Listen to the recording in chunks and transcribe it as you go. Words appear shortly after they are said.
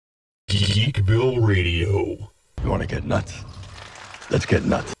Geekville Radio. You want to get nuts? Let's get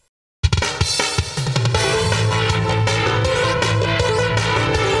nuts.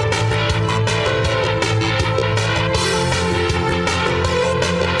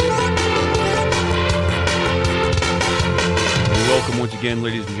 Welcome once again,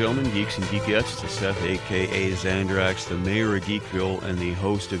 ladies and gentlemen, geeks and geekettes, to Seth, a.k.a. Xandrax, the mayor of Geekville and the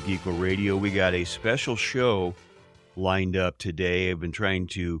host of Geekville Radio. We got a special show lined up today. I've been trying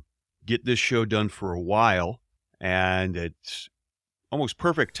to get this show done for a while, and it's almost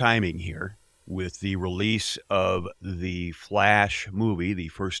perfect timing here with the release of the Flash movie, the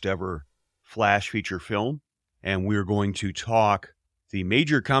first ever Flash feature film. And we're going to talk the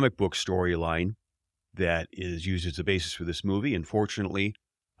major comic book storyline that is used as the basis for this movie. Unfortunately,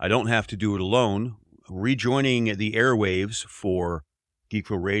 I don't have to do it alone. Rejoining the airwaves for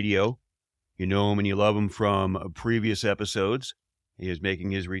Geekville Radio, you know him and you love him from previous episodes. He is making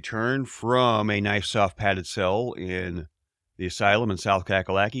his return from a nice soft padded cell in the asylum in South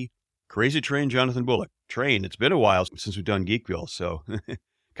Kakalaki. Crazy Train Jonathan Bullock. Train, it's been a while since we've done Geekville, so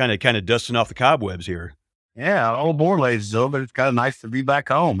kind of dusting off the cobwebs here. Yeah, old board ladies though, but it's kind of nice to be back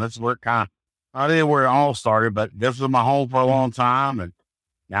home. That's where I did where it all started, but this was my home for a long time, and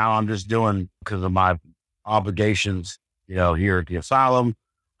now I'm just doing, because of my obligations, here at the asylum,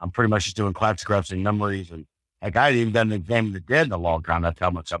 I'm pretty much just doing classic wrestling memories, and heck, I hadn't even done the Game of the Dead in a long time. That's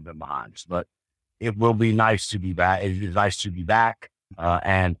how much I've been behind. But it will be nice to be back. It is nice to be back,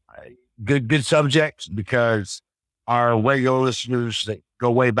 and good subject, because our regular listeners that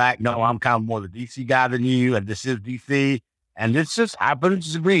go way back know I'm kind of more the DC guy than you, and this is DC, and this just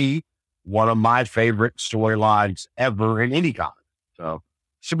happens to be one of my favorite storylines ever in any comic. So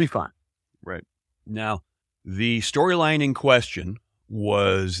should be fun. Right. Now, the storyline in question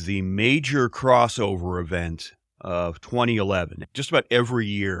was the major crossover event of 2011. Just about every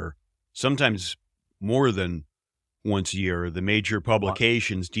year, sometimes more than once a year, the major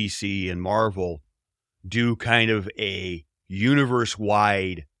publications, DC and Marvel, do kind of a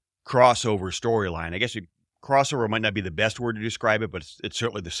universe-wide crossover storyline. I guess crossover might not be the best word to describe it, but it's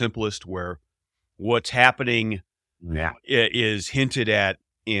certainly the simplest, where what's happening is hinted at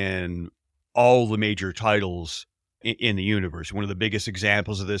in all the major titles in the universe. One of the biggest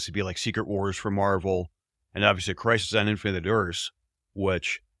examples of this would be like Secret Wars for Marvel, and obviously Crisis on Infinite Earths,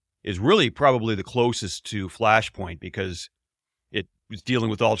 which is really probably the closest to Flashpoint, because it was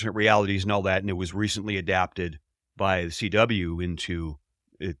dealing with alternate realities and all that, and it was recently adapted by the CW into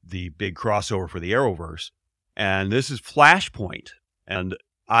the big crossover for the Arrowverse. And this is Flashpoint. And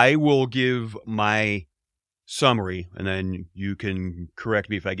I will give my summary, and then you can correct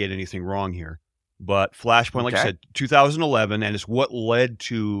me if I get anything wrong here. But Flashpoint, like I said, 2011, and it's what led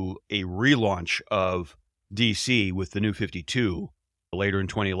to a relaunch of DC with the New 52 later in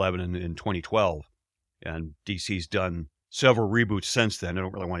 2011 and in 2012. And DC's done several reboots since then. I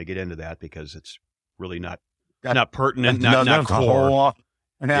don't really want to get into that because it's really not pertinent, not core.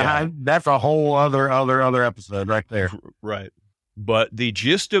 That's a whole other episode right there. Right. But the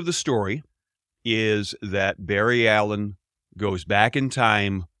gist of the story is that Barry Allen goes back in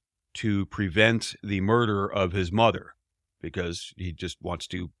time to prevent the murder of his mother, because he just wants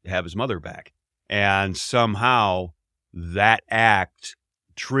to have his mother back. And somehow that act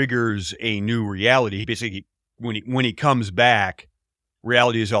triggers a new reality. Basically, when he comes back,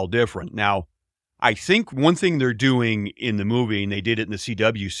 reality is all different. Now, I think one thing they're doing in the movie, and they did it in the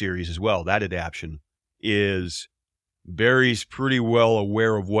CW series as well, that adaptation, is Barry's pretty well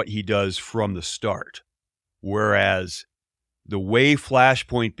aware of what he does from the start. Whereas the way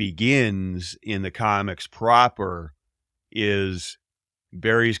Flashpoint begins in the comics proper is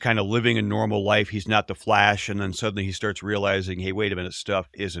Barry's kind of living a normal life. He's not the Flash, and then suddenly he starts realizing, hey, wait a minute, stuff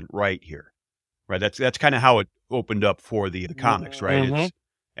isn't right here. Right? That's kind of how it opened up for the comics, right? Mm-hmm.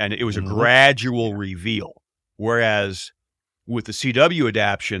 And it was a gradual reveal. Whereas with the CW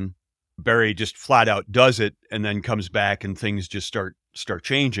adaptation, Barry just flat out does it and then comes back and things just start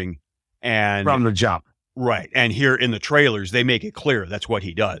changing. And from the jump. Right. And here in the trailers, they make it clear that's what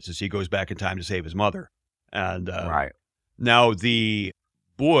he does, is he goes back in time to save his mother. And right. Now the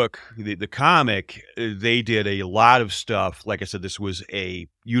book, the comic, they did a lot of stuff. Like I said, this was a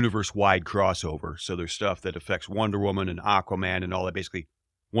universe-wide crossover. So there's stuff that affects Wonder Woman and Aquaman and all that. Basically,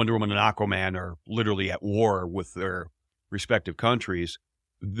 Wonder Woman and Aquaman are literally at war with their respective countries.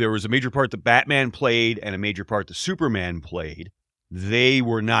 There was a major part that Batman played and a major part that Superman played. They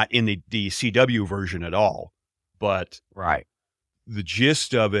were not in the CW version at all. But right, the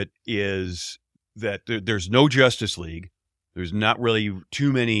gist of it is that there's no Justice League. There's not really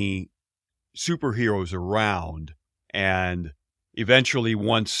too many superheroes around. And eventually,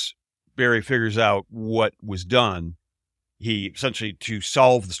 once Barry figures out what was done, he essentially, to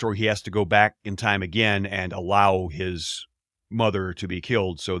solve the story, he has to go back in time again and allow his mother to be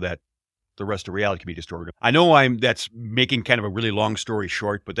killed so that the rest of reality can be distorted. I know that's making kind of a really long story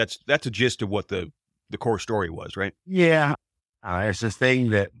short, but that's a gist of what the core story was, right? Yeah. It's this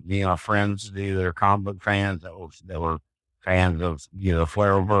thing that, friends do. They're comic book fans that were fans of,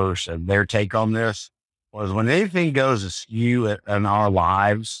 Flareverse, and their take on this was when anything goes askew in our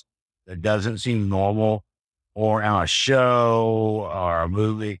lives that doesn't seem normal, or on a show or a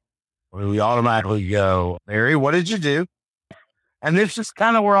movie, where we automatically go, Barry, what did you do? And this is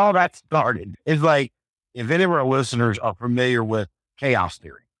kind of where all that started. It's like, if any of our listeners are familiar with chaos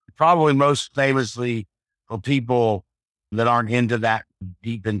theory, probably most famously for people that aren't into that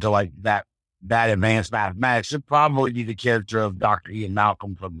deep into like that advanced mathematics, it'd probably be the character of Dr. Ian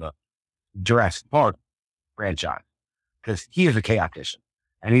Malcolm from the Jurassic Park franchise, because he is a chaotician.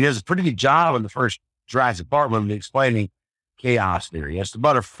 And he does a pretty good job in the first Jurassic Park movie explaining chaos theory. It's the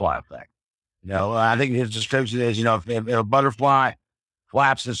butterfly effect. I think his description is, if a butterfly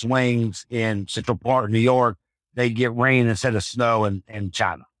flaps its wings in Central Park, New York, they get rain instead of snow in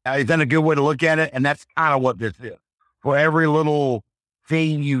China. Is that a good way to look at it? And that's kind of what this is. For every little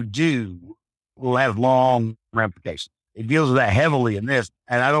thing you do will have long ramifications. It deals with that heavily in this.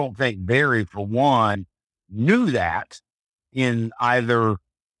 And I don't think Barry, for one, knew that in either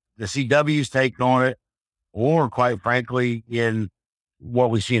the CW's take on it, or quite frankly, in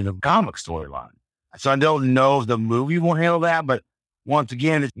what we see in the comic storyline. So I don't know if the movie will handle that, but once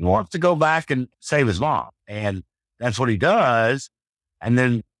again, he wants to go back and save his mom. And that's what he does. And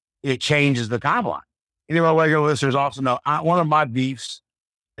then it changes the timeline. Any of our regular listeners also know one of my beefs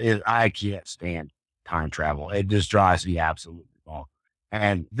is I can't stand time travel. It just drives me absolutely wrong.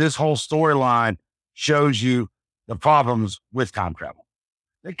 And this whole storyline shows you the problems with time travel.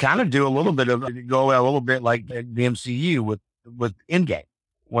 They kind of do a little bit of go a little bit like the MCU with Endgame,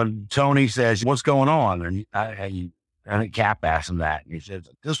 when Tony says, "What's going on?" And I think Cap asks him that, and he says,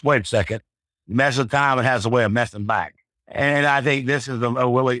 "Just wait a second. You mess with time, it has a way of messing back." And I think this is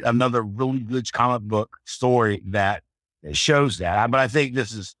another really good comic book story that shows that. But I think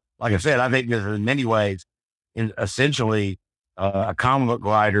this is, like I said, I think this is in many ways, essentially a comic book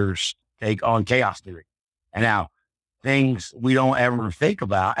writer's take on chaos theory. And now, things we don't ever think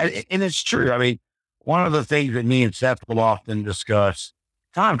about, and it's true. I mean, one of the things that me and Seth will often discuss,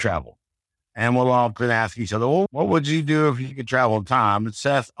 time travel. And we'll often ask each other, well, what would you do if you could travel in time? And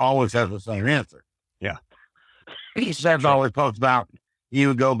Seth always has the same answer. Yeah. Seth always talks about he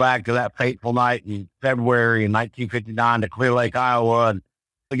would go back to that fateful night in February in 1959 to Clear Lake, Iowa, and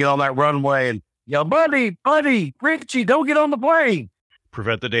get on that runway and yell, buddy, Richie, don't get on the plane.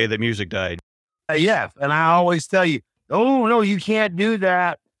 Prevent the day that music died. Yes. And I always tell you, oh, no, you can't do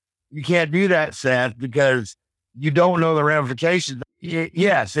that. You can't do that, Seth, because you don't know the ramifications.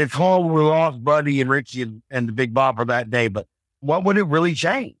 Yes, it's home. We lost Buddy and Richie and the Big Bopper that day, but what would it really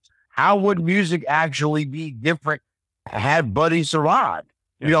change? How would music actually be different had Buddy survived?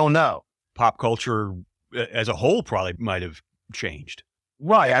 Yeah. We don't know. Pop culture as a whole probably might have changed.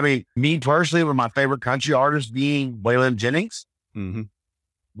 Right. I mean, me personally, with my favorite country artist being Waylon Jennings, Mm-hmm.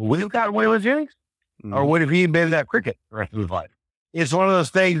 would have got Waylon Jennings? Mm-hmm. Or would have he been that cricket the rest of his life? It's one of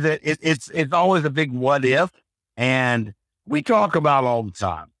those things that it's always a big what if. And we talk about all the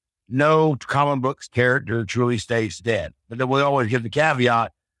time. No comic book's character truly stays dead. But then we always give the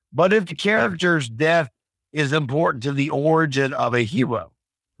caveat, but if the character's death is important to the origin of a hero.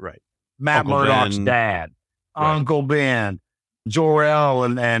 Right. Matt Uncle Murdock's Ben. dad, Right. Uncle Ben, Jor-El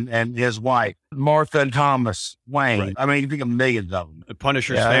and his wife, Martha and Thomas Wayne. Right. I mean, you think of millions of them. The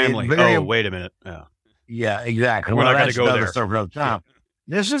Punisher's Yeah, family. very- Oh, wait a minute. Yeah. Yeah, exactly. We're not gonna that's go another there. story for another time.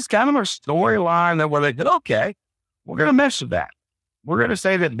 This is kind of a storyline that where they said, okay, we're going to mess with that. We're going to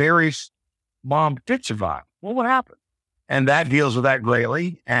say that Barry's mom did survive. Well, what happened? And that deals with that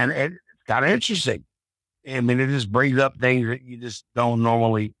greatly. And it's kind of interesting. I mean, it just brings up things that you just don't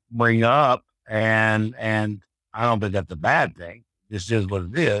normally bring up. And I don't think that's a bad thing. This is what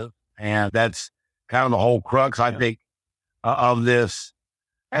it is. And that's kind of the whole crux, I think, of this.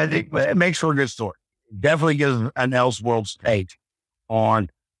 And it makes for a good story. Definitely gives an Elseworlds take on,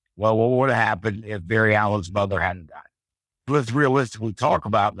 well, what would have happened if Barry Allen's mother hadn't died? Let's realistically talk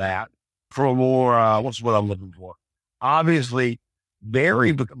about that for a more, what's what I'm looking for? Obviously,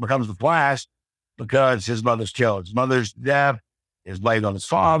 Barry becomes the Flash because his mother's killed. His mother's death is blamed on his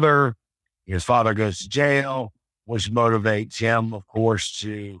father. His father goes to jail, which motivates him, of course,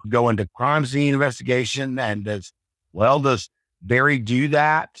 to go into crime scene investigation. And does Barry do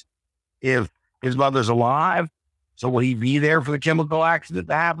that if his mother's alive? So will he be there for the chemical accident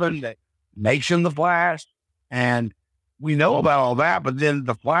that happened? makes him the Flash. And we know about all that, but then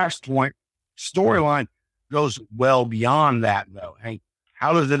the Flashpoint storyline goes well beyond that, though. Hey,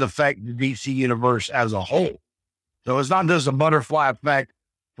 how does it affect the DC universe as a whole? So it's not just a butterfly effect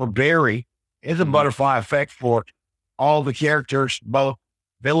for Barry. It's a butterfly effect for all the characters, both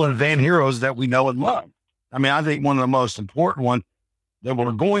villains and heroes that we know and love. I mean, I think one of the most important ones that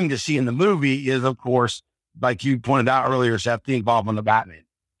we're going to see in the movie is, of course, like you pointed out earlier, Seth, the involvement of Batman.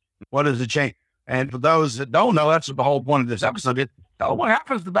 What is the change? And for those that don't know, that's the whole point of this episode. What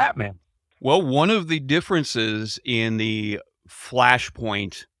happens to Batman? Well, one of the differences in the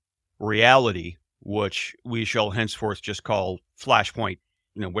Flashpoint reality, which we shall henceforth just call Flashpoint,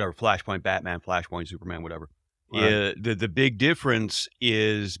 whatever, Flashpoint, Batman, Flashpoint, Superman, whatever. Right. The big difference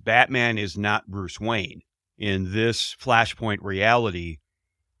is Batman is not Bruce Wayne. In this Flashpoint reality,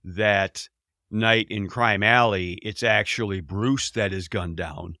 that night in Crime Alley, it's actually Bruce that is gunned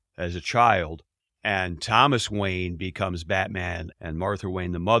down as a child, and Thomas Wayne becomes Batman, and Martha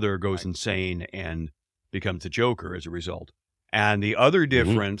Wayne, the mother, goes insane and becomes the Joker as a result. And the other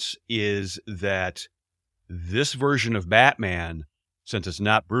difference is that this version of Batman, since it's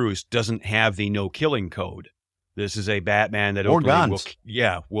not Bruce, doesn't have the no killing code. This is a Batman that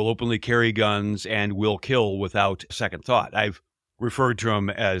will openly carry guns and will kill without second thought. I've referred to him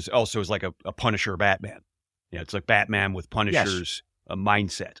as like a Punisher Batman. Yeah, it's like Batman with Punisher's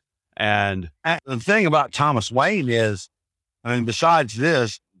mindset. And the thing about Thomas Wayne is, I mean, besides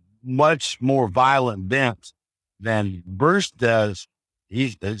this, much more violent bent than Bruce does.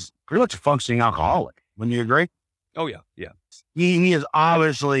 He's pretty much a functioning alcoholic. Wouldn't you agree? Oh, yeah, yeah. He is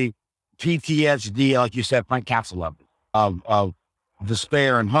obviously PTSD, like you said, Frank Castle of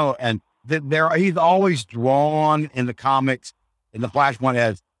despair and hope. And he's always drawn in the comics, in the Flashpoint,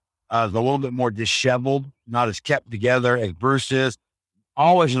 as a little bit more disheveled, not as kept together as Bruce is.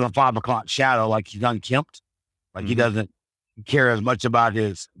 Always in a 5 o'clock shadow, like he's unkempt, like he doesn't care as much about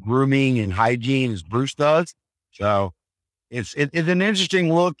his grooming and hygiene as Bruce does. So it's an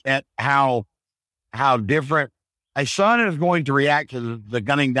interesting look at how different a son is going to react to the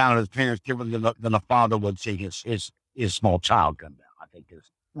gunning down of his parents differently than a father would see his small child gun down. I think is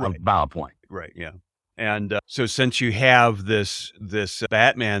a valid point. Right. Yeah. And so since you have this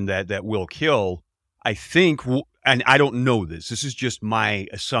Batman that will kill, I think, and I don't know this, this is just my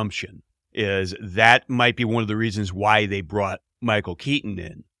assumption, is that might be one of the reasons why they brought Michael Keaton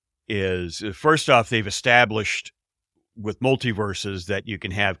in. Is first off, they've established with multiverses that you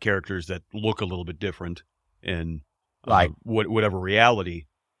can have characters that look a little bit different in whatever reality.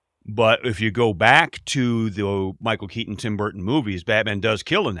 But if you go back to the Michael Keaton, Tim Burton movies, Batman does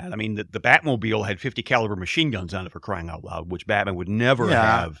kill in that. I mean, the Batmobile had 50 caliber machine guns on it, for crying out loud, which Batman would never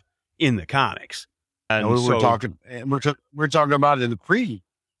have in the comics. And we're talking about it in the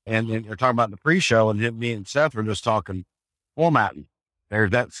you're talking about the pre-show, and me and Seth were just talking formatting.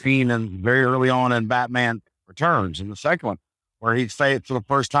 There's that scene very early on in Batman Returns, in the second one, where for the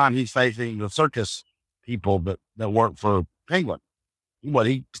first time he's facing the circus people that work for Penguin. What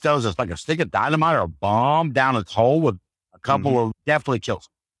he tells us, like a stick of dynamite or a bomb down its hole with a couple of definitely kills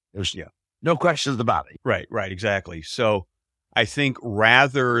him. There's no questions about it. Right, exactly. So I think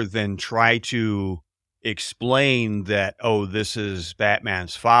rather than try to explain that, this is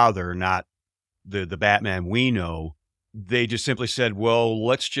Batman's father, not the Batman we know, they just simply said, well,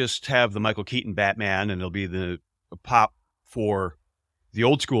 let's just have the Michael Keaton Batman, and it'll be the pop for the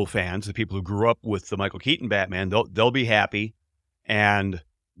old school fans, the people who grew up with the Michael Keaton Batman. They'll be happy. And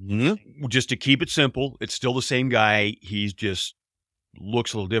just to keep it simple, it's still the same guy. He just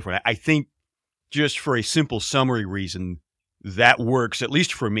looks a little different. I think just for a simple summary reason, that works, at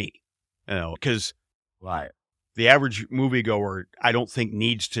least for me, because the average moviegoer, I don't think,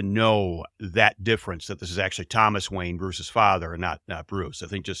 needs to know that difference, that this is actually Thomas Wayne, Bruce's father, and not Bruce. I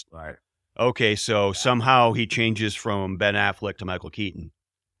think just, okay, so somehow he changes from Ben Affleck to Michael Keaton.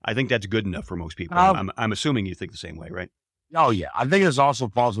 I think that's good enough for most people. I'm assuming you think the same way, right? Oh, yeah. I think this also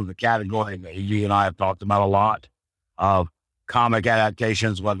falls in the category that you and I have talked about a lot of comic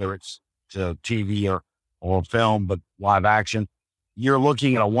adaptations, whether it's to TV or film, but live action. You're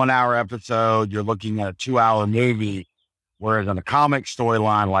looking at a 1 hour episode, you're looking at a 2 hour movie, whereas in a comic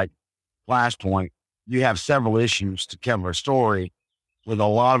storyline like Flashpoint, you have several issues to cover a story with a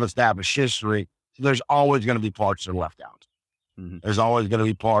lot of established history. So there's always going to be parts that are left out. There's always going to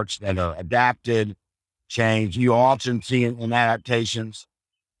be parts that are adapted, changed. You often see in adaptations,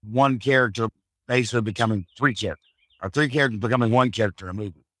 one character basically becoming three characters, or three characters becoming one character in a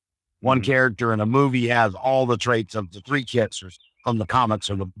movie. One character in a movie has all the traits of the three characters from the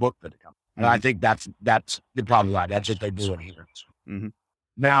comics or the book that it comes. And I think that's you're probably right. That's what they do in here.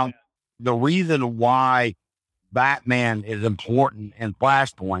 Now, the reason why Batman is important in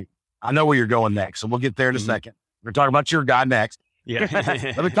Flashpoint, I know where you're going next, so we'll get there in a second. We're talking about your guy next. Yeah.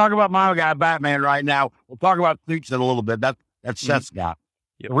 Let me talk about my guy, Batman, right now. We'll talk about suits in a little bit. That's Seth's guy.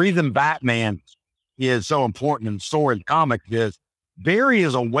 Yep. The reason Batman is so important in the story and comics is Barry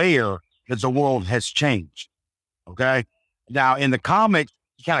is aware that the world has changed. Okay. Now, in the comics,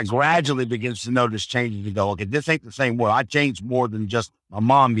 he kind of gradually begins to notice changes and go, okay, this ain't the same world. I changed more than just my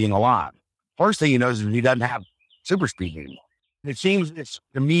mom being alive. First thing he knows is he doesn't have super speed anymore. It seems, it's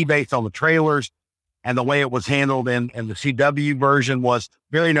to me, based on the trailers and the way it was handled in the CW version, was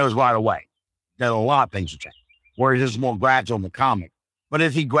Barry knows right away that a lot of things have changed, whereas it's more gradual in the comic. But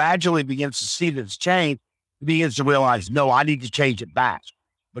as he gradually begins to see that it's changed, he begins to realize, no, I need to change it back,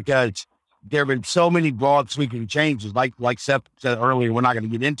 because there have been so many broad sweeping changes. Like Seth said earlier, we're not going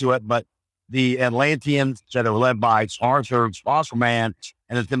to get into it, but the Atlanteans that are led by Arthur, Fosterman,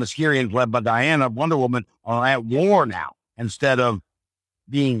 and the Themyscirians led by Diana, Wonder Woman, are at war now instead of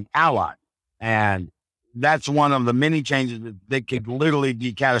being allied. And that's one of the many changes that could literally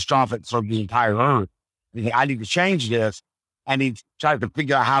be catastrophic for the entire Earth. I need to change this. And he tries to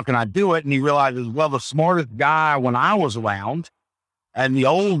figure out, how can I do it? And he realizes, well, the smartest guy when I was around and the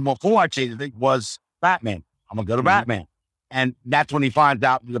old before I changed it was Batman. I'm going to go to Batman. And that's when he finds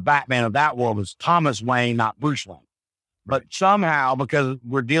out the Batman of that world is Thomas Wayne, not Bruce Wayne. But somehow, because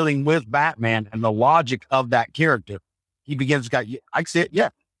we're dealing with Batman and the logic of that character, he begins to, I said, yeah,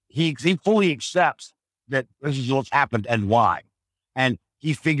 he fully accepts that this is what's happened and why. And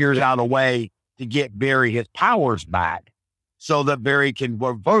he figures out a way to get Barry his powers back so that Barry can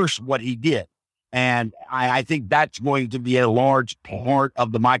reverse what he did. And I think that's going to be a large part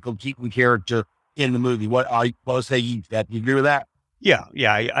of the Michael Keaton character in the movie. What say you, Seth? You agree with that? Yeah,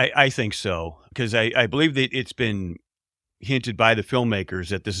 I think so. Because I believe that it's been hinted by the filmmakers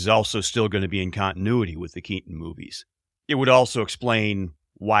that this is also still going to be in continuity with the Keaton movies. It would also explain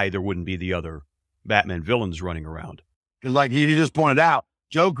why there wouldn't be the other Batman villains running around. Because like you just pointed out,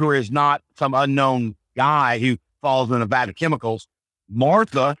 Joker is not some unknown guy who falls in a vat of chemicals.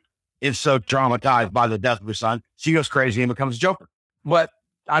 Martha is so traumatized by the death of her son, she goes crazy and becomes Joker. But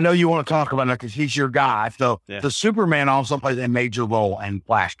I know you want to talk about it because he's your guy. So the Superman also plays a major role in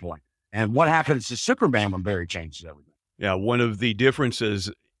Flashpoint. And what happens to Superman when Barry changes everything? Yeah, one of the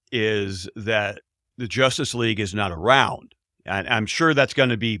differences is that the Justice League is not around. And I'm sure that's going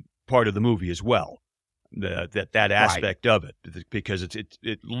to be part of the movie as well, that aspect of it, because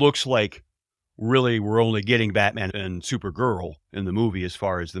it looks like really we're only getting Batman and Supergirl in the movie as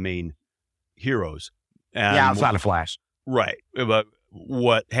far as the main heroes. And outside of Flash. Right. But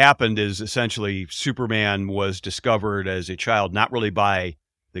what happened is essentially Superman was discovered as a child, not really by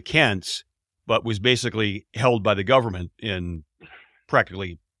the Kents, but was basically held by the government in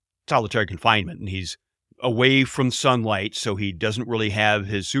practically solitary confinement. And he's away from sunlight, so he doesn't really have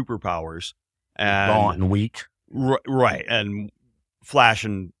his superpowers. And gaunt and weak. Right. And Flash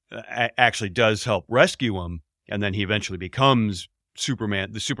actually does help rescue him. And then he eventually becomes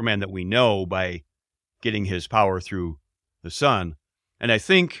Superman, the Superman that we know, by getting his power through the sun. And I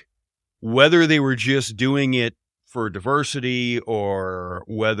think whether they were just doing it for diversity or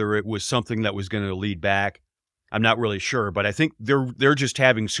whether it was something that was going to lead back, I'm not really sure. But I think they're just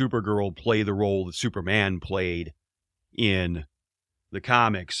having Supergirl play the role that Superman played in the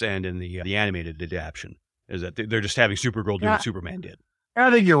comics and in the animated adaptation. Is that they're just having Supergirl do what Superman did. I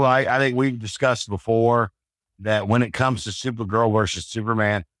think you're right. I think we've discussed before that when it comes to Supergirl versus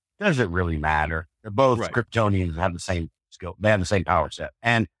Superman, does it really matter? They're both Kryptonians, have the same skill. They have the same power set.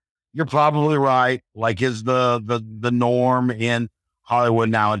 And you're probably right. Like is the norm in Hollywood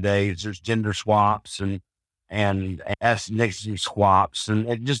nowadays. There's gender swaps and ethnicity swaps, and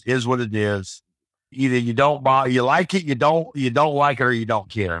it just is what it is. Either you like it, you don't like it, or you don't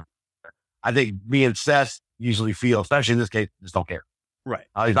care. I think me and Seth usually feel, especially in this case, just don't care. Right.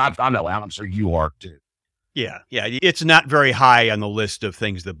 I'm that way. I'm sure you are too. Yeah. It's not very high on the list of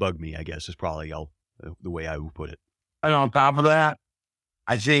things that bug me, I guess, is probably the way I would put it. And on top of that,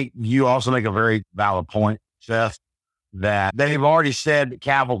 I think you also make a very valid point, Seth, that they've already said that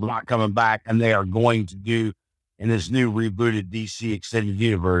Cavill's not coming back, and they are going to do in this new rebooted DC extended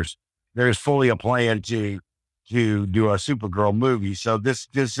universe. There's fully a plan to do a Supergirl movie. So this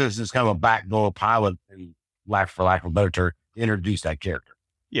is kind of a backdoor pilot, for lack of a better term, to introduce that character.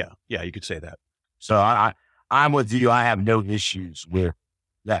 Yeah, you could say that. So I'm with you. I have no issues with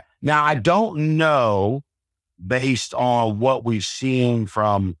that. Now, I don't know, based on what we've seen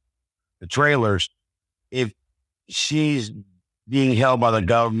from the trailers, if she's being held by the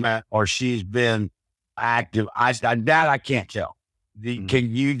government or she's been active. I can't tell. Mm-hmm.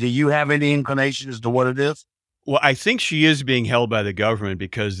 Do you have any inclination as to what it is? Well, I think she is being held by the government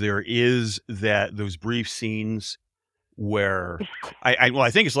because there is those brief scenes where I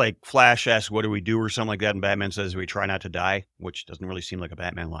think it's like Flash asks, "What do we do?" or something like that, and Batman says, "We try not to die," which doesn't really seem like a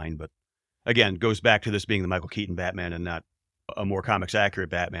Batman line, but again, goes back to this being the Michael Keaton Batman and not a more comics accurate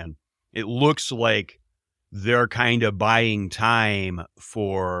Batman. It looks like they're kind of buying time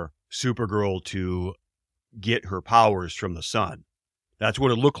for Supergirl to get her powers from the sun. That's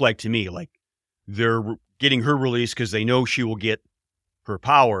what it looked like to me. Like they're getting her released because they know she will get her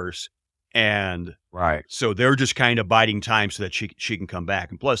powers, and Right. so they're just kind of biding time so that she can come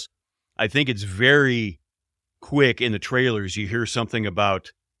back. And plus, I think it's very quick in the trailers. You hear something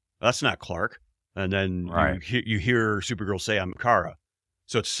about that's not Clark, and then Right. you hear Supergirl say, "I'm Kara."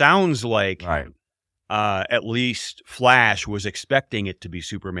 So it sounds like Right. at least Flash was expecting it to be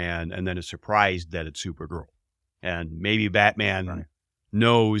Superman, and then is surprised that it's Supergirl. And maybe Batman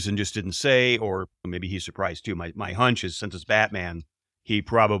knows and just didn't say, or maybe he's surprised too. My hunch is since it's Batman, he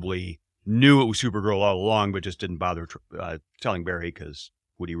probably knew it was Supergirl all along, but just didn't bother telling Barry because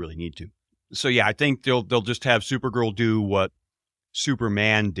would he really need to? So yeah, I think they'll just have Supergirl do what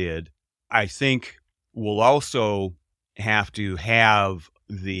Superman did. I think we'll also have to have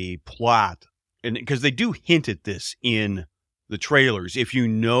the plot, and because they do hint at this in the trailers. If you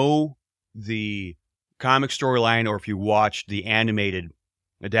know the comic storyline, or if you watched the animated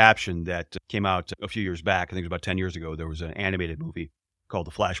adaptation that came out a few years back, I think it was about 10 years ago, there was an animated movie called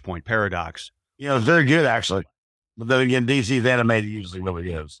The Flashpoint Paradox. It's very good, actually. But then again, DC's animated usually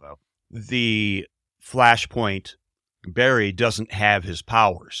really is. So The Flashpoint Barry doesn't have his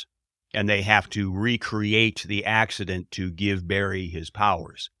powers, and they have to recreate the accident to give Barry his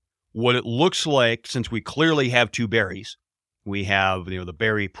powers. What it looks like, since we clearly have two Barrys, we have the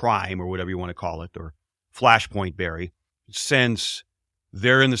Barry Prime, or whatever you want to call it, or Flashpoint Barry. Since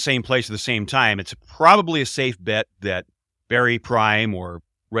they're in the same place at the same time, it's probably a safe bet that Barry Prime, or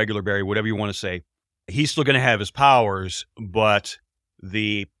regular Barry, whatever you want to say, he's still going to have his powers, but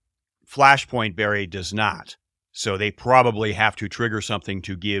the Flashpoint Barry does not. So they probably have to trigger something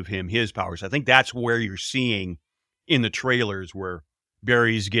to give him his powers. I think that's where you're seeing in the trailers where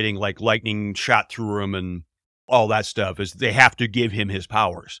Barry's getting like lightning shot through him and all that stuff, is they have to give him his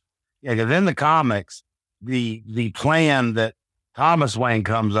powers. yeah, because in the comics, the plan that Thomas Wayne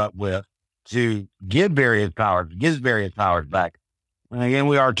comes up with to give Barry his powers, gives Barry his powers back. And again,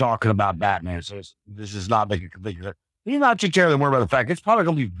 we are talking about Batman, so this is not making a complete. He's not too terribly worried about the fact it's probably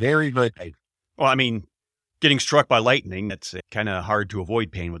going to be very, very painful. Well, I mean, getting struck by lightning, that's kind of hard to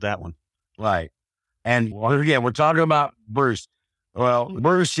avoid pain with that one. Right. And again, we're talking about Bruce. Well,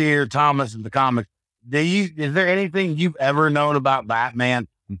 Bruce here, Thomas in the comics. Is there anything you've ever known about Batman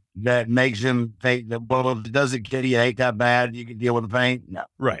that makes him think that, well, if it doesn't get you ain't that bad, you can deal with the pain? No.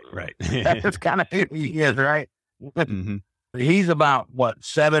 Right. That's kind of who he is, right? Mm-hmm. He's about,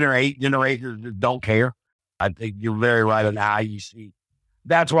 7 or 8 generations that don't care. I think you're very right on how you see.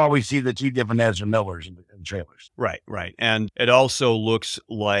 That's why we see the two different Ezra Millers in the trailers. Right. And it also looks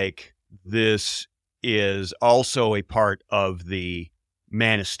like this is also a part of the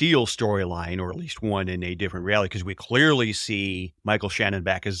Man of Steel storyline, or at least one in a different reality, because we clearly see Michael Shannon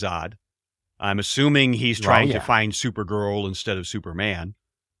back as Zod. I'm assuming he's trying to find Supergirl instead of Superman.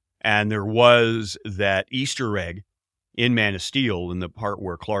 And there was that Easter egg in Man of Steel in the part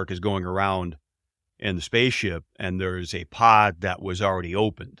where Clark is going around in the spaceship, and there's a pod that was already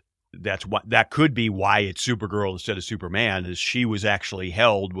opened. That could be why it's Supergirl instead of Superman, is she was actually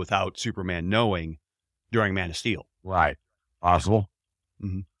held without Superman knowing during Man of Steel. Right. Possible.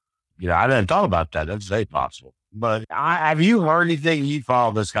 Mm-hmm. I didn't thought about that. That's very possible. But have you heard anything? You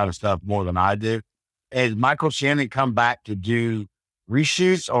follow this kind of stuff more than I do. Has Michael Shannon come back to do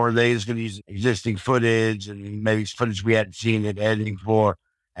reshoots, or are they just going to use existing footage and maybe footage we hadn't seen it editing for,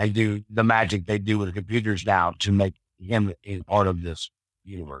 and do the magic they do with the computers now to make him a part of this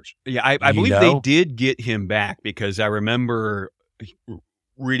universe? Yeah, I believe they did get him back, because I remember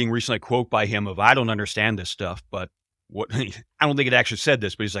reading recently a quote by him of, I don't understand this stuff, but what I don't think it actually said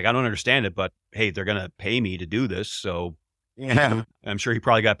this, but he's like, I don't understand it, but hey, they're going to pay me to do this. So yeah, I'm sure he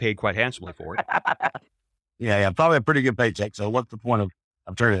probably got paid quite handsomely for it. yeah, probably a pretty good paycheck. So what's the point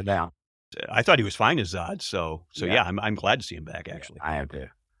of turning it down? I thought he was fine as Zod. So yeah, I'm glad to see him back, actually. Yeah, I am too.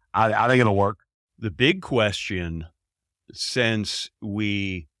 I think it'll work. The big question, since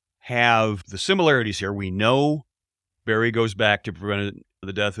we have the similarities here, we know Barry goes back to prevent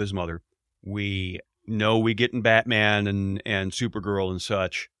the death of his mother. We know we get in Batman and Supergirl and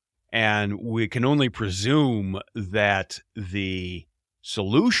such, and we can only presume that the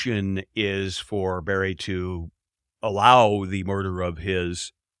solution is for Barry to allow the murder of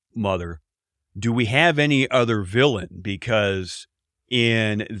his mother. Do we have any other villain? Because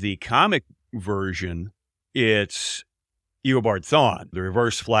in the comic version, it's Eobard Thawne, the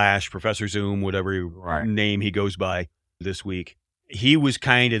Reverse Flash, Professor Zoom, whatever name he goes by this week. He was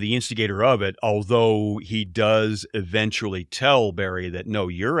kind of the instigator of it, although he does eventually tell Barry that, no,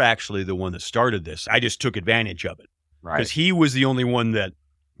 you're actually the one that started this. I just took advantage of it. Because he was the only one that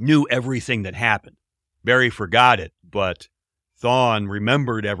knew everything that happened. Barry forgot it, but Thawne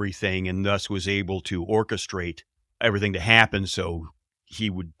remembered everything and thus was able to orchestrate everything to happen, so he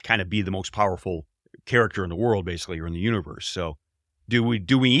would kind of be the most powerful character in the world, basically, or in the universe. So do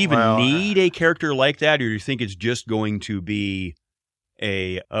we even need a character like that, or do you think it's just going to be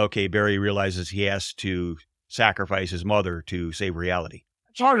okay, Barry realizes he has to sacrifice his mother to save reality?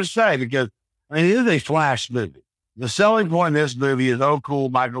 It's hard to say because, it is a Flash movie. The selling point in this movie is, oh, cool,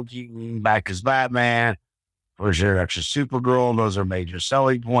 Michael Keaton back as Batman, first introduction Supergirl. Those are major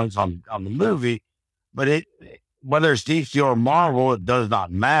selling points on the movie. But whether it's DC or Marvel, it does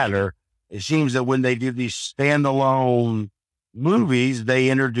not matter. It seems that when they do these standalone movies, they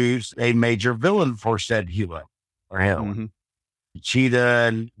introduce a major villain for said hero or heroine. Mm-hmm. Cheetah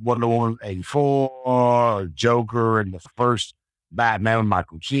and Wonder Woman 84, or Joker and the first Batman with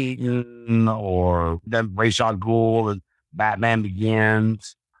Michael Keaton, or then Ra's al Ghul and Batman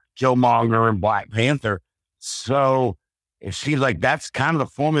Begins, Killmonger and Black Panther. So it seems like that's kind of the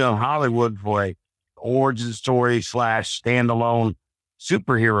formula in Hollywood for a origin story / standalone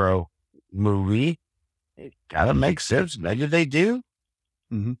superhero movie. It kind of makes sense. Maybe they do.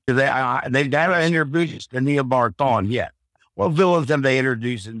 Mm-hmm. They haven't introduced the Eobard Thawne yet. What villains have they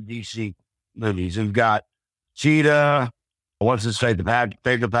introduced in DC movies? We've got Cheetah. What's his face? The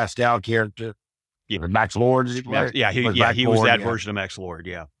Pedro Pascal character. Yeah. Max Lord. He was that version of Max Lord.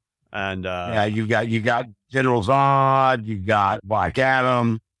 Yeah. And you got General Zod. You got Black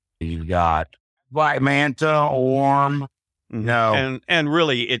Adam. You got Black Manta, Orm. And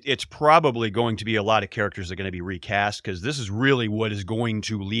really, it's probably going to be a lot of characters that are going to be recast, because this is really what is going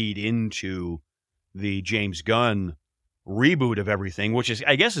to lead into the James Gunn reboot of everything, which is,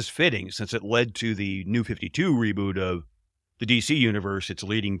 I guess, is fitting since it led to the New 52 reboot of the DC universe. It's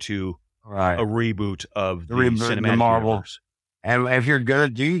leading to a reboot of the cinematic Marvel universe. And if you're going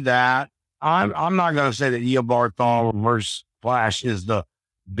to do that, I'm not going to say that Eobard Thawne versus Flash is the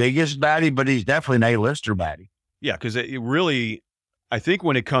biggest baddie, but he's definitely an A-lister baddie. Yeah, because it really, I think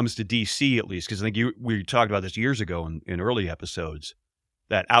when it comes to DC at least, because I think we talked about this years ago in early episodes,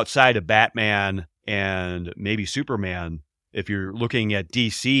 that outside of Batman and maybe Superman, if you're looking at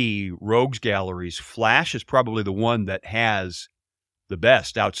DC rogues galleries, Flash is probably the one that has the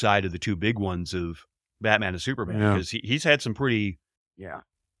best outside of the two big ones of Batman and Superman, because he's had some pretty,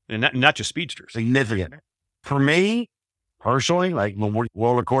 and not just speedsters. Significant. For me, personally, like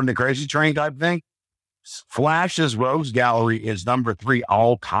well, according to Crazy Train type thing, Flash's rogues gallery is number 3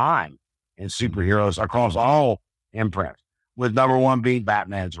 all time in superheroes across all imprints, with number 1 being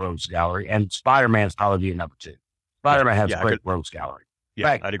Batman's rogues gallery, and Spider-Man's probably being number 2. Spider-Man has a great rogues gallery. Yeah,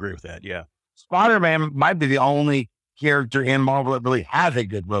 right. I'd agree with that. Yeah. Spider-Man might be the only character in Marvel that really has a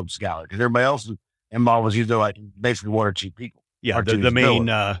good rogues gallery, because everybody else in Marvel is usually like basically 1 or 2 people. Yeah,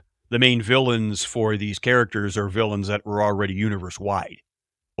 the main villains for these characters are villains that were already universe-wide.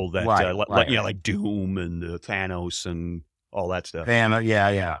 Like Doom and Thanos and all that stuff.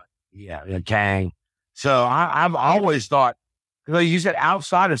 And Kang. So I've always thought, because you said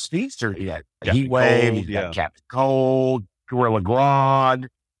outside of Speedster, you got Heat Wave, you got Captain Cold, Gorilla Grodd.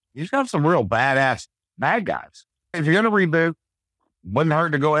 He's got some real badass bad guys. If you're going to reboot, wouldn't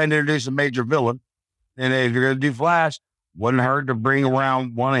hurt to go ahead and introduce a major villain. And if you're going to do Flash, wouldn't hurt to bring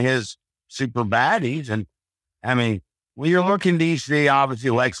around one of his super baddies. And I mean, when you're looking DC, obviously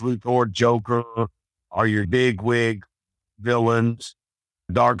Lex Luthor, Joker are your big wig villains.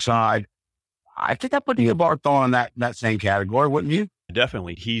 Darkseid. I think I put Eobard Thawne in that same category, wouldn't you?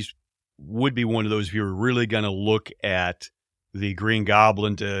 Definitely. Would be one of those, if you're really going to look at the Green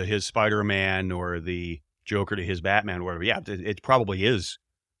Goblin to his Spider-Man or the Joker to his Batman, or whatever. Yeah, it probably is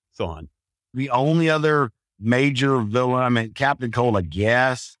Thawne. The only other major villain, I mean, Captain Cold, I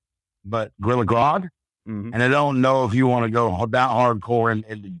guess, but Gorilla Grodd. Mm-hmm. And I don't know if you want to go that hardcore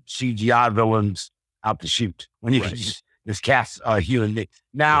and CGI villains out to shoot when you can just cast a human being.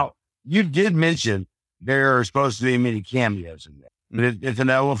 Now, you did mention there are supposed to be many cameos in there. But it's an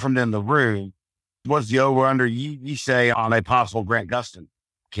elephant in the room. What's the over-under you say on a possible Grant Gustin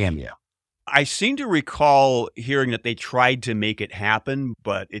cameo? I seem to recall hearing that they tried to make it happen,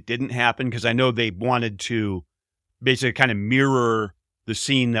 but it didn't happen, because I know they wanted to basically kind of mirror the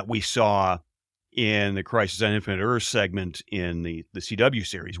scene that we saw in the Crisis on Infinite Earth segment in the CW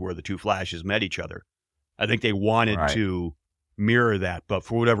series where the two Flashes met each other. I think they wanted to mirror that, but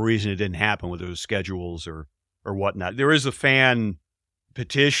for whatever reason, it didn't happen, whether it was schedules or whatnot. There is a fan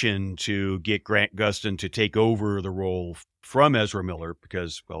petition to get Grant Gustin to take over the role from Ezra Miller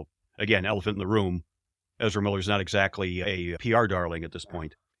because, well, again, elephant in the room, Ezra Miller's not exactly a PR darling at this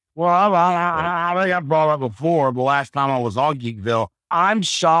point. Well, I think I brought up before, the last time I was on Geekville, I'm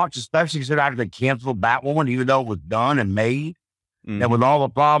shocked, especially considering they canceled Batwoman, even though it was done and made, that with all the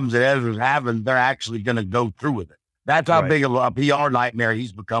problems that Ezra's having, they're actually going to go through with it. That's how big of a PR nightmare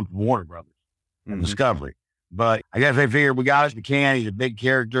he's become for Warner Brothers and Discovery. But I guess they figured we got us the can. He's a big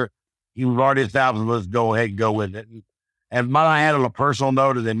character. He was already established. Let's go ahead and go with it. And might I add on a personal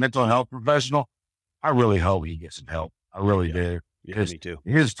note as a mental health professional, I really hope he gets some help. I really do. Yeah, me too.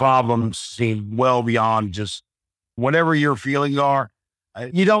 His problems seem well beyond just whatever your feelings are.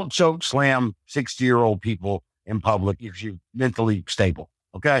 You don't choke slam 60-year-old people in public if you're mentally stable.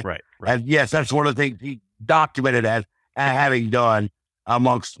 Okay. Right. And yes, that's one of the things he documented as having done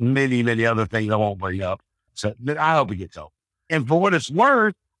amongst many, many other things I won't bring up. So I hope he gets help. And for what it's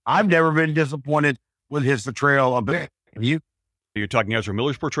worth, I've never been disappointed with his portrayal of it. Have you? You're talking Ezra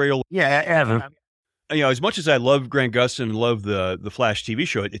Miller's portrayal? Yeah, Ezra. You know, as much as I love Grant Gustin and love the Flash TV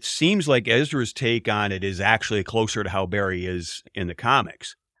show, it seems like Ezra's take on it is actually closer to how Barry is in the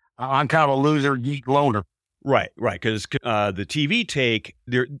comics. I'm kind of a loser, geek loner. Right. Because the TV take,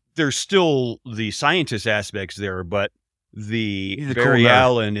 there's still the scientist aspects there, but the Barry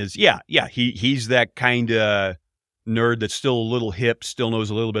Allen is, he's that kind of nerd that's still a little hip, still knows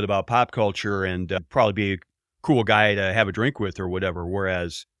a little bit about pop culture, and probably be a cool guy to have a drink with or whatever.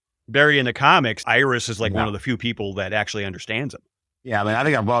 Whereas Barry in the comics, Iris is like one of the few people that actually understands him. Yeah, I mean, I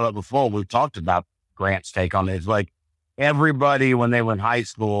think I brought up before, we talked about Grant's take on it. It's like everybody, when they were in high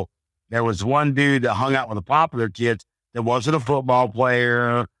school, there was one dude that hung out with the popular kids that wasn't a football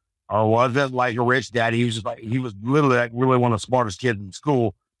player or wasn't like a rich dad. He was just like, he was literally like really one of the smartest kids in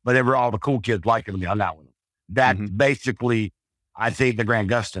school, but all the cool kids liked him and hung out with him. That's basically, I think, the Grant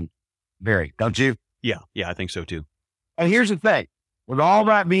Gustin Barry, don't you? Yeah, I think so too. And here's the thing. With all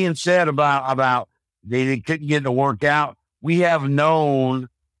that being said about they couldn't get it to work out, we have known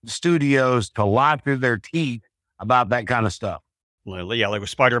studios to lie through their teeth about that kind of stuff. Well, yeah, like with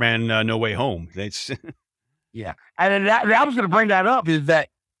Spider-Man No Way Home. Yeah. And I was going to bring that up is that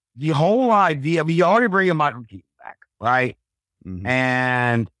the whole idea, we already bring Michael Keaton back, right? Mm-hmm.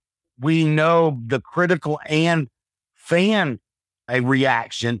 And we know the critical and fan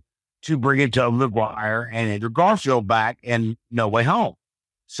reaction to bringing Tobey Maguire and Andrew Garfield back and No Way Home.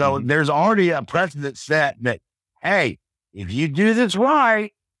 So there's already a precedent set that, hey, if you do this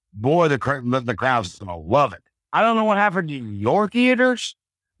right, boy, the crowd's going to love it. I don't know what happened in your theaters,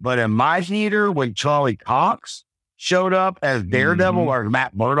 but in my theater, when Charlie Cox showed up as Daredevil, or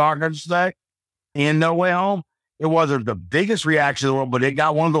Matt Murdock, I'd say, in No Way Home, it wasn't the biggest reaction in the world, but it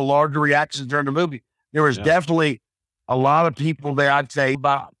got one of the larger reactions during the movie. There was definitely a lot of people there, I'd say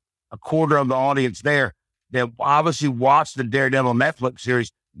about a quarter of the audience there, that obviously watched the Daredevil Netflix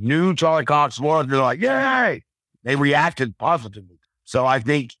series, knew Charlie Cox was, they're like, yay! They reacted positively. So I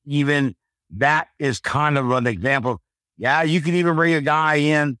think even that is kind of an example. Yeah, you can even bring a guy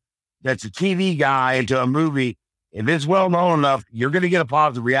in that's a TV guy into a movie. If it's well known enough, you're going to get a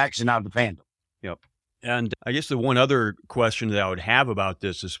positive reaction out of the fandom. Yep. And I guess the one other question that I would have about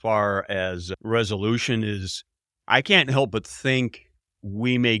this as far as resolution is, I can't help but think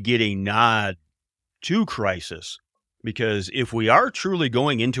we may get a nod to Crisis, because if we are truly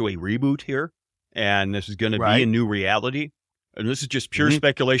going into a reboot here, and this is going to be a new reality, and this is just pure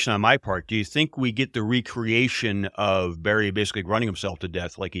speculation on my part, do you think we get the recreation of Barry basically running himself to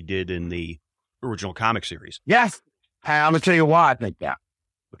death like he did in the original comic series? Yes. I'm going to tell you why I think that.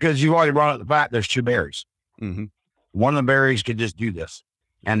 Because you've already brought up the fact there's two Barrys. Mm-hmm. One of the Barrys could just do this,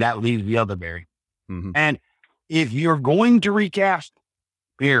 and that leaves the other Barry. Mm-hmm. And if you're going to recast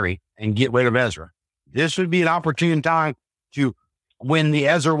Barry and get rid of Ezra, this would be an opportune time to, when the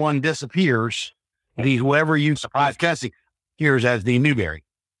Ezra one disappears, whoever you surprise casting hears as the new Barry.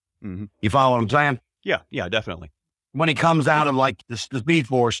 Mm-hmm. You follow what I'm saying? Yeah, definitely. When he comes out of like the Speed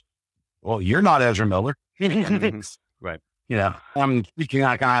Force, well, you're not Ezra Miller. Right. You know, I'm speaking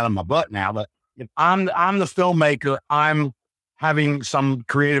like out of my butt now, but if I'm the filmmaker, I'm having some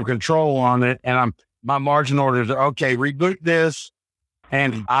creative control on it, and my margin orders are, okay, reboot this.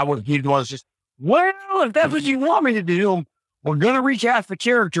 And I would be the one just, well, if that's what you want me to do, we're going to recast the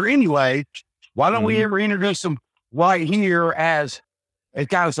character anyway. Why don't we ever introduce him right here as a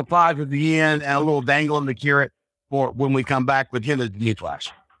kind of surprise at the end and a little dangle in the carrot for when we come back with him as the new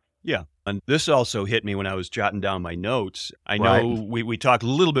Flash? Yeah. And this also hit me when I was jotting down my notes. I know we talked a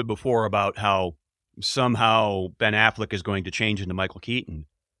little bit before about how somehow Ben Affleck is going to change into Michael Keaton.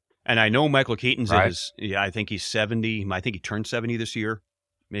 And I know Michael Keaton's in his, I think he's 70. I think he turned 70 this year,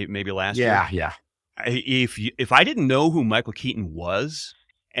 maybe last year. Yeah. If I didn't know who Michael Keaton was,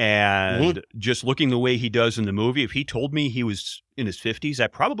 and just looking the way he does in the movie, if he told me he was in his 50s, I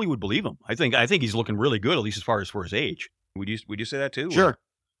probably would believe him. I think he's looking really good, at least as far as for his age. Would you say that too? Sure.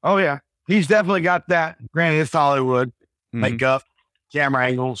 Oh yeah, he's definitely got that. Granted, it's Hollywood, makeup, camera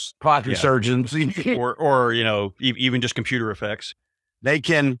angles, plastic surgeons, or even just computer effects. They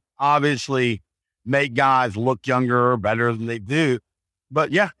can obviously make guys look younger or better than they do.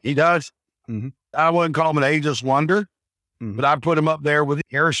 But yeah, he does. Mm-hmm. I wouldn't call him an ageless wonder, but I put him up there with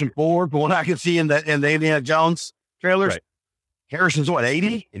Harrison Ford. But what I can see in the Indiana Jones trailers, Harrison's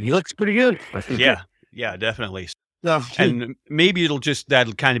 80, and he looks pretty good. Yeah, definitely. And maybe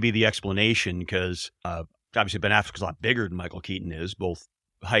that'll kind of be the explanation, because obviously Ben Affleck's a lot bigger than Michael Keaton is, both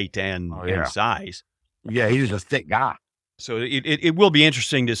height and size. Yeah, he's a thick guy. So it will be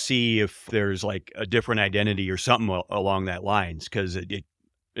interesting to see if there's like a different identity or something along that lines, because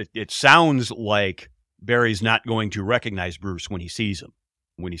it sounds like Barry's not going to recognize Bruce when he sees him,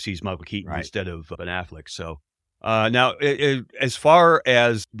 when he sees Michael Keaton instead of Ben Affleck. So now, as far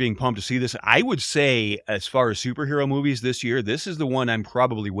as being pumped to see this, I would say as far as superhero movies this year, this is the one I'm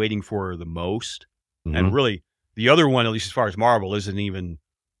probably waiting for the most. And really, the other one, at least as far as Marvel, isn't even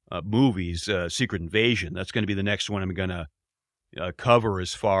movies, Secret Invasion. That's going to be the next one I'm going to cover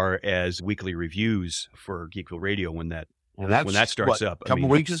as far as weekly reviews for Geekville Radio when that starts up. A couple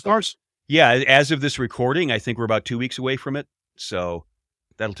weeks it starts? Yeah, as of this recording, I think we're about 2 weeks away from it. So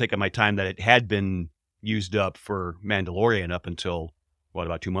that'll take up my time that it had been used up for Mandalorian up until,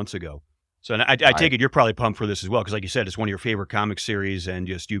 about 2 months ago. So I take it you're probably pumped for this as well, because like you said, it's one of your favorite comic series, and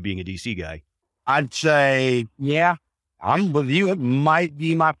just you being a DC guy. I'd say, yeah, I'm with you. It might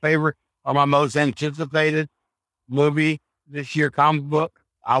be my favorite or my most anticipated movie this year, comic book.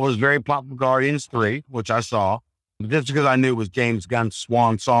 I was very pumped for Guardians 3, which I saw, just because I knew it was James Gunn's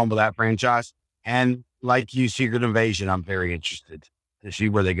swan song with that franchise. And like you, Secret Invasion, I'm very interested to see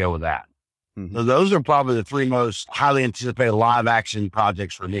where they go with that. So those are probably the three most highly anticipated live action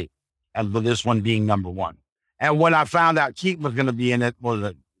projects for me, and with this one being number one. And when I found out Keaton was going to be in it, was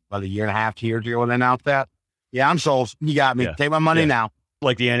it about a year and a half, 2 years ago when they announced that? Yeah, I'm sold. You got me. Take my money now.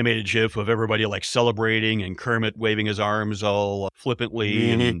 Like the animated GIF of everybody like celebrating and Kermit waving his arms all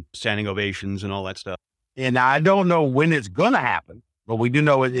flippantly and standing ovations and all that stuff. And I don't know when it's going to happen, but we do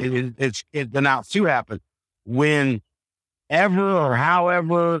know it's announced to happen. Whenever or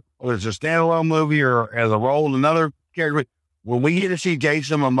however, or it's a standalone movie or as a role in another character, when we get to see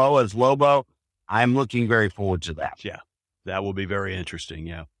Jason Momoa as Lobo, I'm looking very forward to that. Yeah, that will be very interesting.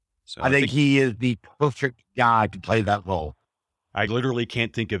 Yeah. So I think he is the perfect guy to play that role. I literally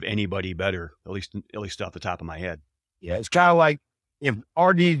can't think of anybody better, at least off the top of my head. Yeah, it's kind of like if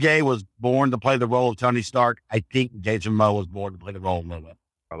RDJ was born to play the role of Tony Stark, I think Jason Momoa was born to play the role of Lobo.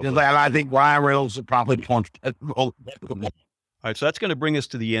 And I think Ryan Reynolds would probably play the role. All right, so that's going to bring us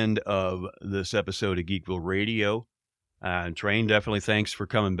to the end of this episode of Geekville Radio. And Train, definitely thanks for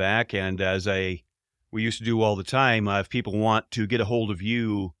coming back. And as we used to do all the time, if people want to get a hold of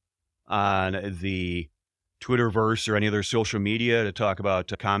you on the Twitterverse or any other social media to talk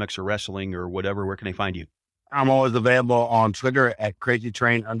about comics or wrestling or whatever, where can they find you? I'm always available on Twitter at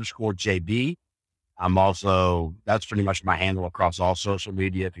crazytrain_JB. I'm also, that's pretty much my handle across all social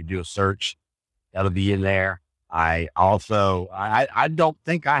media. If you do a search, that'll be in there. I also, I don't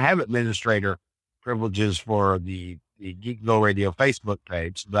think I have administrator privileges for the Geekville Radio Facebook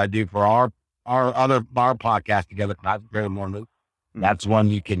page, but I do for our podcast together. That's one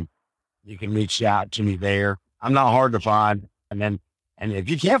you can reach out to me there. I'm not hard to find. And if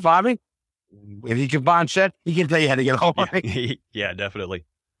you can't find me, if you can find Seth, he can tell you how to get hold of me. Yeah, definitely.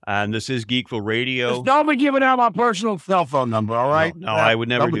 And this is Geekville Radio. Just don't be giving out my personal cell phone number, all right? No, I would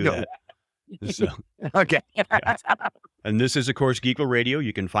never do that. So, okay. Yeah. And this is, of course, Geekville Radio.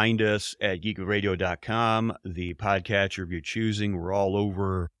 You can find us at geekvilleradio.com, the podcatcher of your choosing. We're all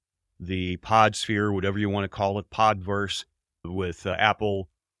over the podsphere, whatever you want to call it, podverse, with Apple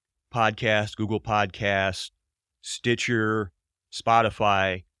Podcast, Google Podcast, Stitcher,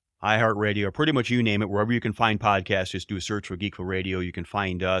 Spotify, iHeartRadio, pretty much you name it. Wherever you can find podcasts, just do a search for Geekville Radio. You can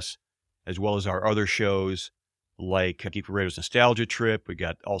find us, as well as our other shows, like Geekville Radio's Nostalgia Trip. We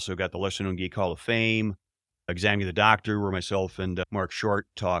also got the Lesser Known Geek Hall of Fame, Examining the Doctor, where myself and Mark Short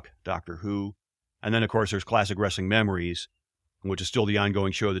talk Doctor Who. And then, of course, there's Classic Wrestling Memories, which is still the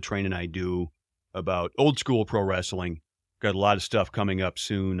ongoing show that Train and I do about old school pro wrestling. got a lot of stuff coming up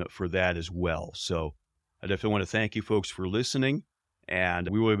soon for that as well. So I definitely want to thank you folks for listening. And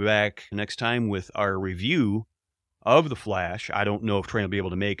we will be back next time with our review of The Flash. I don't know if Trey will be able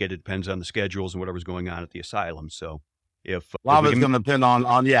to make it. It depends on the schedules and whatever's going on at the asylum. So if a lot of it's going to depend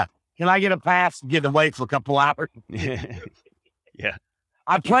on, yeah. Can I get a pass and get away for a couple hours? Yeah.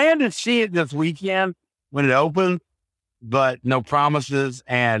 I plan to see it this weekend when it opens, but no promises.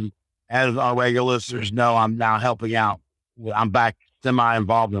 And as our regular listeners know, I'm now helping out. I'm back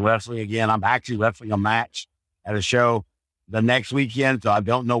semi-involved in wrestling again. I'm actually wrestling a match at a show the next weekend, so I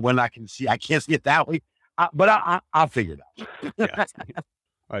don't know when I can see. I can't see it that week, but I'll figure it out. Yeah. All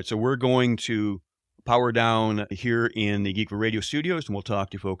right, so we're going to power down here in the Geekville Radio studios, and we'll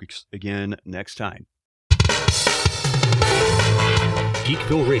talk to you folks again next time.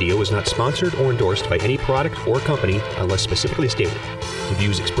 Geekville Radio is not sponsored or endorsed by any product or company unless specifically stated. The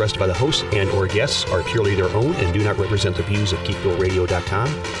views expressed by the hosts and or guests are purely their own and do not represent the views of GeekvilleRadio.com,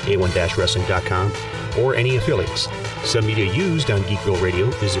 A1-Wrestling.com, or any affiliates. Some media used on Geekville Radio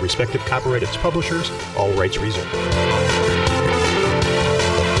is the respective copyright of its publishers, all rights reserved.